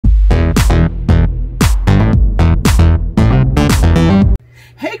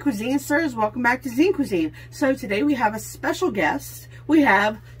Hey Cuisine Sirs, welcome back to Zine Cuisine. So today we have a special guest. We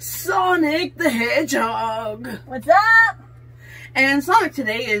have Sonic the Hedgehog. What's up? And Sonic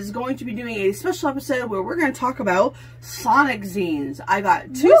today is going to be doing a special episode where we're going to talk about Sonic zines. I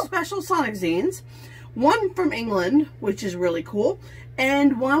got two special Sonic zines. One from England, which is really cool,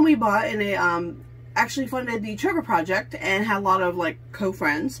 and one we bought in a actually funded the Trevor Project and had a lot of like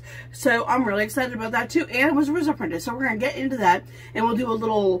co-friends. So I'm really excited about that too, and it was original printed. So we're going to get into that and we'll do a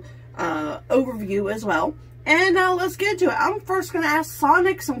little overview as well. And let's get into it. I'm first going to ask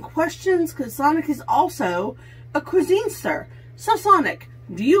Sonic some questions because Sonic is also a cuisine star. So Sonic,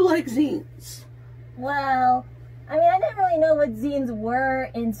 do you like zines? Well, I mean, I didn't really know what zines were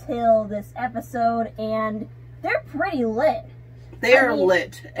until this episode, and they're pretty lit. They are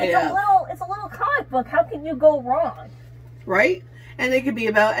lit. It's a little comic book. How can you go wrong? Right? And they could be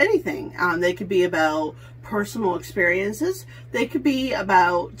about anything. They could be about personal experiences. They could be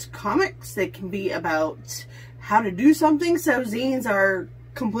about comics. They can be about how to do something. So zines are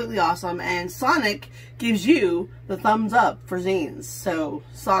completely awesome. And Sonic gives you the thumbs up for zines. So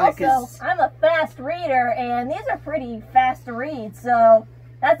Sonic also, I'm a fast reader, and these are pretty fast to read. So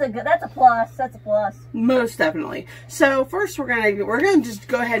that's a plus. That's a plus. Most definitely. So first we're gonna just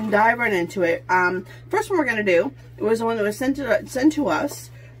go ahead and dive right into it. First one we're gonna do was the one that was sent to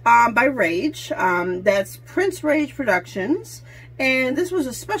us by Rage. That's Prince Rage Productions, and this was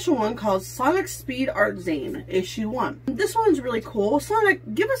a special one called Sonic Speed Art Zine Issue 1. This one's really cool.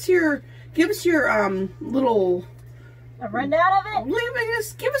 Sonic, give us your little rundown of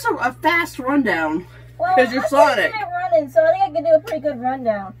it. Give us a fast rundown. Well, because you're Sonic. Running, so I think I can do a pretty good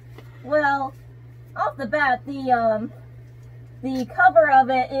rundown. Well, off the bat, the cover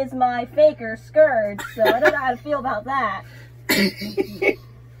of it is my Faker Scourge, so I don't know how to feel about that.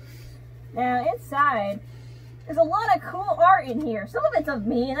 Now, inside, there's a lot of cool art in here. Some of it's of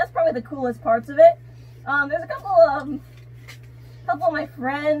me, and that's probably the coolest parts of it. There's a couple of my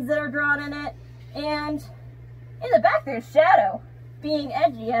friends that are drawn in it, and in the back there's Shadow, being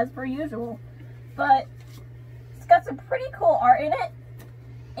edgy as per usual. But it's got some pretty cool art in it,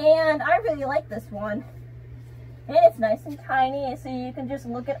 and I really like this one. And it's nice and tiny, so you can just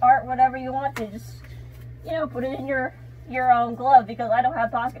look at art whatever you want to. Just, you know, put it in your own glove, because I don't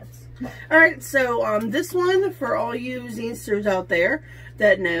have pockets. Alright, so this one, for all you zinesters out there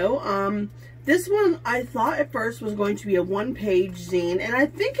that know, this one I thought at first was going to be a one-page zine, and I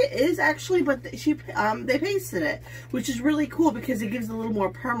think it is actually, but they pasted it, which is really cool because it gives it a little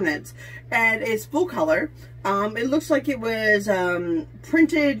more permanence, and it's full color. It looks like it was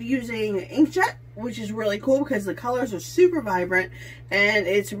printed using inkjet, which is really cool because the colors are super vibrant, and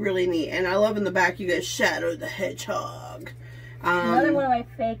it's really neat. And I love in the back you get Shadow the Hedgehog. Another one of my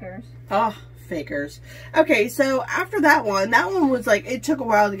fakers. Oh, fakers. Okay, so after that one was like, it took a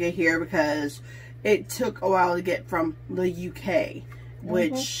while to get here because it took a while to get from the UK,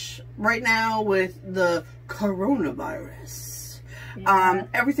 which right now with the coronavirus,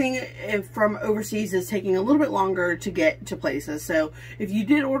 everything from overseas is taking a little bit longer to get to places. So if you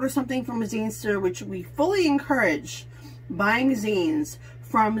did order something from a zine store, which we fully encourage buying zines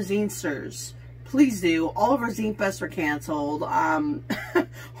from zinesters, please do. All of our Zine Fests are canceled.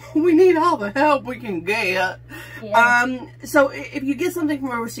 We need all the help we can get. Yeah. So if you get something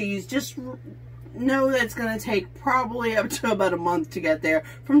from overseas, just know that it's going to take probably up to about a month to get there.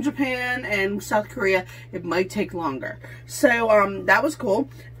 From Japan and South Korea, it might take longer. So that was cool.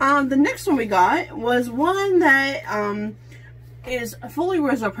 The next one we got was one that is fully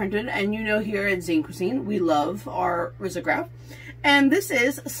Rizzo printed, and you know here at Zine Cuisine, we love our Rizzograph. And this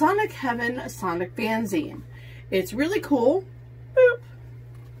is Sonic Heaven Sonic Fanzine. It's really cool. Boop.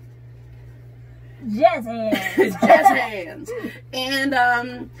 Jazz hands. Jazz hands.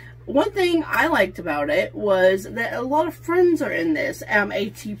 And one thing I liked about it was that a lot of friends are in this.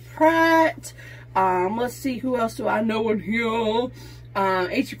 A.T. Pratt. Let's see, who else do I know in here?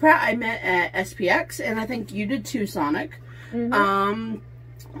 A.T. Pratt I met at SPX, and I think you did too, Sonic.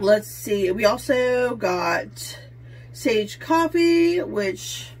 Let's see. We also got Sage Coffee,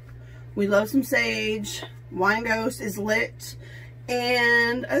 which we love some Sage. Wine Ghost is lit.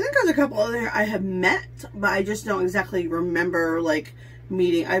 And I think there's a couple other I have met, but I just don't exactly remember, like,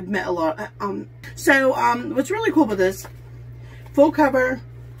 meeting. I've met a lot. What's really cool about this, full cover,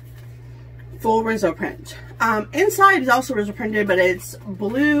 full Rizzo print. Inside is also Rizzo printed, but it's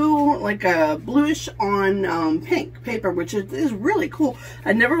blue, like a bluish on pink paper, which is really cool.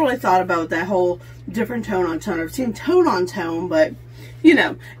 I never really thought about that whole different tone on tone. I've seen tone on tone, but you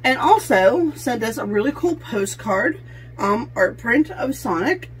know. And also sent us a really cool postcard art print of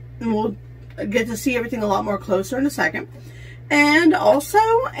Sonic, and we'll get to see everything a lot more closer in a second. And also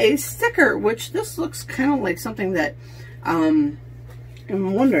a sticker, which this looks kind of like something that I'm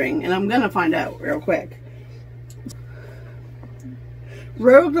wondering, and I'm going to find out real quick.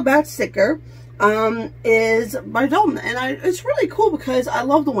 Rogue the Bat sticker is by Dalton, and it's really cool because I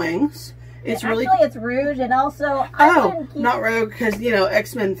love the wings. It's actually, really... it's Rouge, and also... not Rogue, because, you know,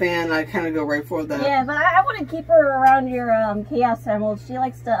 X-Men fan, I kind of go right for that. Yeah, but I wouldn't keep her around your Chaos Emeralds. She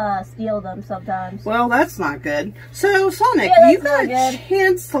likes to steal them sometimes. Well, that's not good. So, Sonic, you got a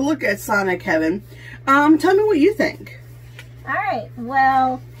chance to look at Sonic Heaven. Tell me what you think. Alright,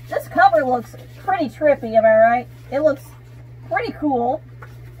 well, this cover looks pretty trippy, am I right? It looks pretty cool.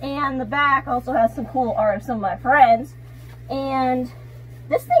 And the back also has some cool art of some of my friends. And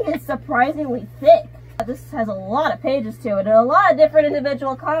this thing is surprisingly thick. This has a lot of pages to it and a lot of different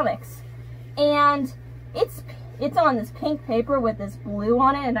individual comics. And it's on this pink paper with this blue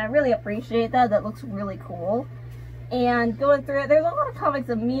on it, and I really appreciate that. That looks really cool. And going through it, there's a lot of comics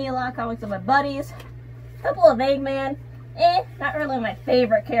of me, a lot of comics of my buddies, a couple of Eggman. Not really my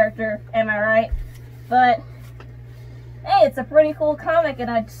favorite character, am I right? But hey, it's a pretty cool comic, and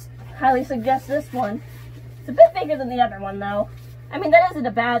I just highly suggest this one. It's a bit bigger than the other one, though. I mean, that isn't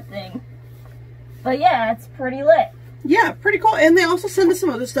a bad thing. But yeah, it's pretty lit. Yeah, pretty cool. And they also send us some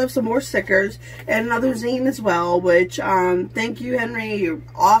other stuff, some more stickers, and another zine as well, which, thank you, Henry. You're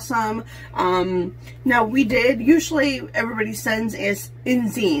awesome. Now, we did, usually everybody sends us in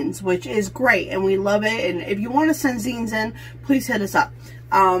zines, which is great, and we love it. And if you want to send zines in, please hit us up.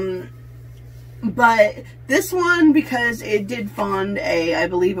 But this one, because it did fund I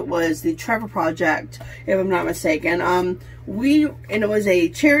believe it was the Trevor Project, if I'm not mistaken, and it was a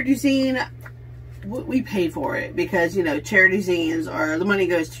charity zine. We paid for it because, you know, charity zines the money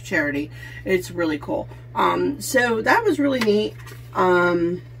goes to charity. It's really cool. So that was really neat.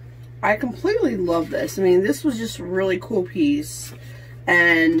 I completely love this. I mean, this was just a really cool piece.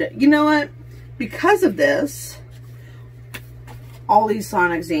 And you know what? Because of this, all these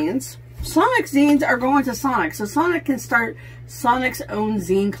Sonic zines are going to Sonic, so Sonic can start Sonic's own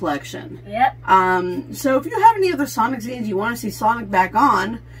zine collection. Yep. So if you have any other Sonic zines you want to see Sonic back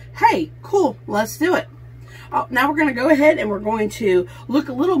on, hey, cool, let's do it. Now we're going to go ahead and we're going to look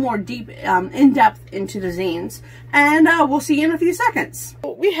a little more deep, in depth into the zines, and we'll see you in a few seconds.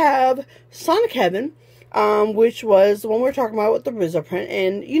 We have Sonic Heaven, which was the one we were talking about with the Rizzo print,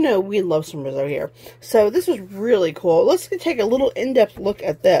 and you know we love some Rizzo here. So this was really cool. Let's take a little in-depth look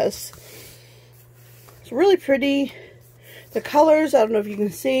at this. It's really pretty. The colors, I don't know if you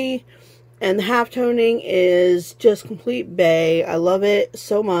can see, and the half toning is just complete bay. I love it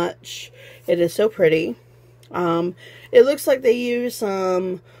so much. It is so pretty. It looks like they use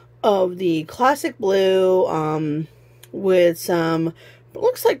some of the classic blue with some, it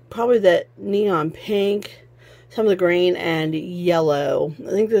looks like probably that neon pink, some of the green, and yellow. I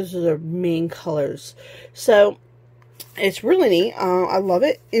think those are their main colors. So it's really neat. I love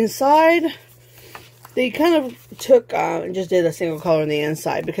it. Inside, they kind of took and just did a single color on the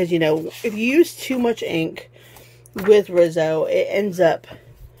inside because, you know, if you use too much ink with Rizzo, it ends up,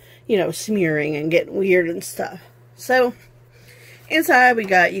 you know, smearing and getting weird and stuff. So inside we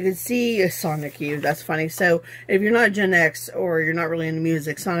got, you can see a Sonic Youth. That's funny. So if you're not Gen X or you're not really into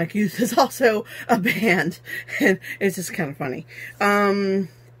music, Sonic Youth is also a band, and it's just kind of funny. Henry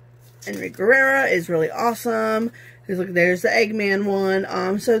Guerrera is really awesome. Look, there's the Eggman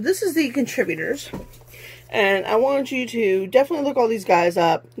one. So this is the contributors. And I want you to definitely look all these guys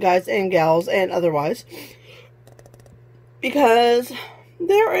up, guys and gals and otherwise, because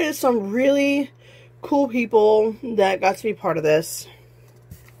there is some really cool people that got to be part of this.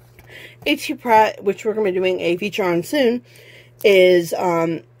 A.T. Pratt, which we're going to be doing a feature on soon, is,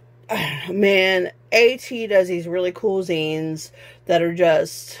 man, A.T. does these really cool zines that are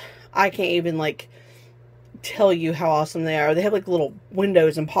just, I can't even, like, tell you how awesome they are. They have, like, little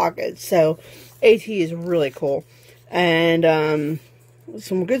windows and pockets, so A.T. is really cool. And,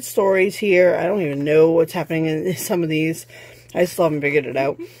 some good stories here. I don't even know what's happening in some of these. I still haven't figured it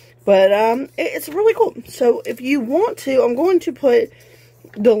out. But, it's really cool. So, if you want to, I'm going to put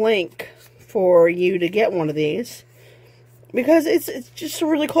the link for you to get one of these. Because it's just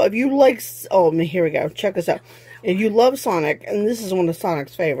really cool. If you like, oh, here we go. Check this out. If you love Sonic, and this is one of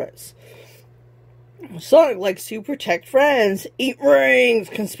Sonic's favorites. Sonic likes to protect friends, eat rings,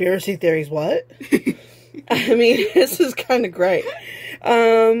 conspiracy theories, what? I mean, this is kind of great.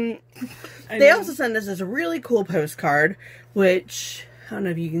 They also send us this really cool postcard, which, I don't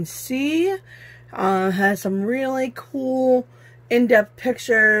know if you can see, has some really cool in-depth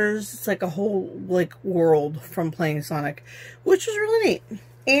pictures. It's like a whole, like, world from playing Sonic, which is really neat.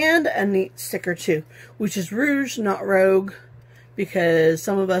 And a neat sticker, too, which is Rouge, not Rogue. because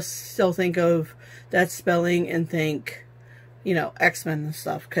some of us still think of that spelling and think, you know, X-Men and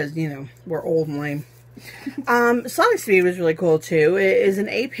stuff, because, you know, we're old and lame. Sonic Speed was really cool too. It is an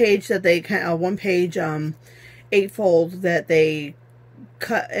 8-page that they kind of, 1-page 8-fold that they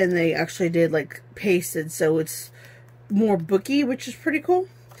cut and they actually did like pasted, so it's more booky, which is pretty cool.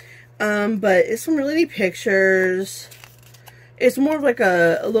 But it's some really neat pictures. It's more of like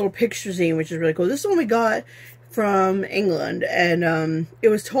a little picture zine, which is really cool. This is one we got from England, and it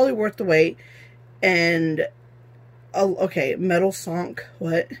was totally worth the wait. And okay, Metal Sonk,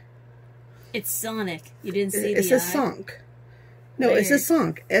 what? It's Sonic. You didn't see it the says Sonk. No, it says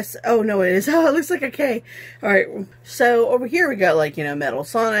Sonk. Oh, no, it is. Oh, it looks like a K. Alright, so over here we got, like, you know, Metal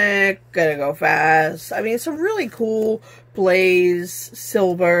Sonic, Gotta Go Fast. I mean, it's a really cool Blaze,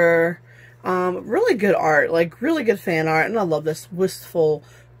 Silver, really good art, like, really good fan art, and I love this wistful,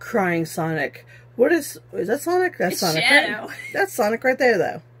 crying Sonic. What is that Sonic? That's it's Sonic, Shadow. right? That's Sonic right there,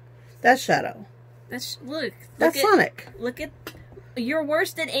 though. That's Shadow. That's Sonic. Look at... You're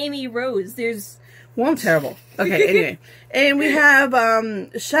worse than Amy Rose. There's... Well, I'm terrible. Okay, anyway. And we have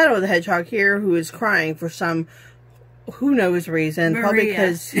Shadow the Hedgehog here, who is crying for some who knows reason. Maria. Probably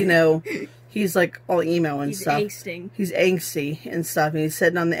because, you know, he's like all emo and stuff. He's angsty and stuff, and he's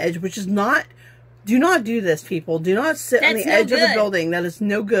sitting on the edge, which is not... Do not do this, people. Do not sit on the edge of the building. That is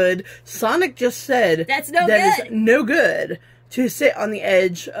no good. Sonic just said that's no that good. Is no good to sit on the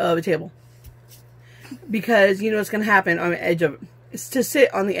edge of a table. Because you know what's going to happen on the edge of... It's to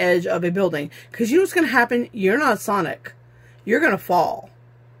sit on the edge of a building. Because you know what's going to happen? You're not Sonic. You're going to fall.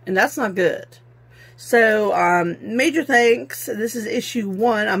 And that's not good. So, major thanks. This is issue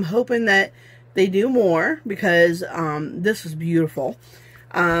 1. I'm hoping that they do more. Because this was beautiful.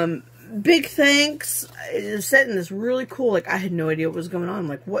 Big thanks. It's set in this really cool, like, I had no idea what was going on.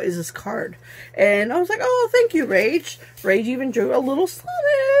 Like, what is this card? And I was like, oh, thank you, Rage. Rage even drew a little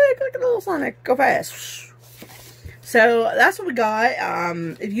Sonic. Look at a little Sonic. Go fast. So, that's what we got.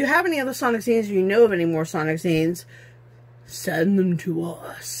 If you have any other Sonic zines, or you know of any more Sonic zines, send them to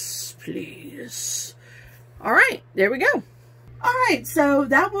us, please. Alright, there we go. Alright, so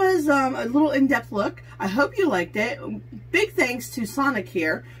that was a little in-depth look. I hope you liked it. Big thanks to Sonic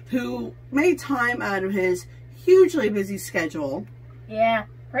here, who made time out of his hugely busy schedule. Yeah,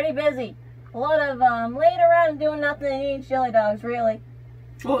 pretty busy. A lot of laying around and doing nothing and eating chili dogs, really.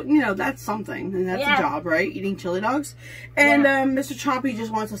 Well, you know, that's something, and that's a job, right? Eating chili dogs. And Mr. Chompy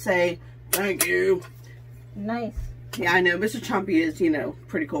just wants to say, thank you. Nice. Yeah, I know. Mr. Chompy is, you know,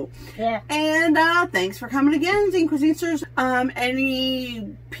 pretty cool. Yeah. And thanks for coming again, Zine Cuisinesters.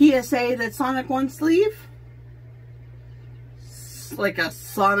 Any PSA that Sonic wants to leave? Like a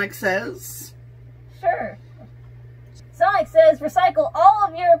Sonic says? Sure. Sonic says recycle all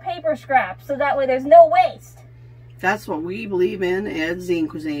of your paper scraps so that way there's no waste. That's what we believe in at Zine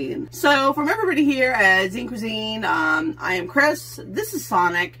Cuisine. So, from everybody here at Zine Cuisine, I am Chris, this is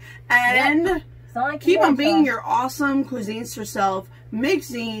Sonic, and Sonic keep on being your awesome cuisinester self. Make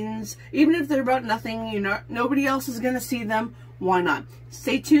zines, even if they're about nothing, you know, nobody else is going to see them, why not?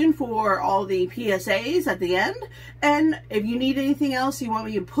 Stay tuned for all the PSAs at the end, and if you need anything else you want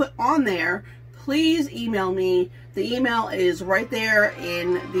me to put on there, please email me. The email is right there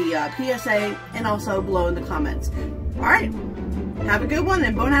in the PSA and also below in the comments. Alright, have a good one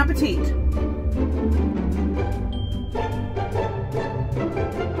and bon appetit.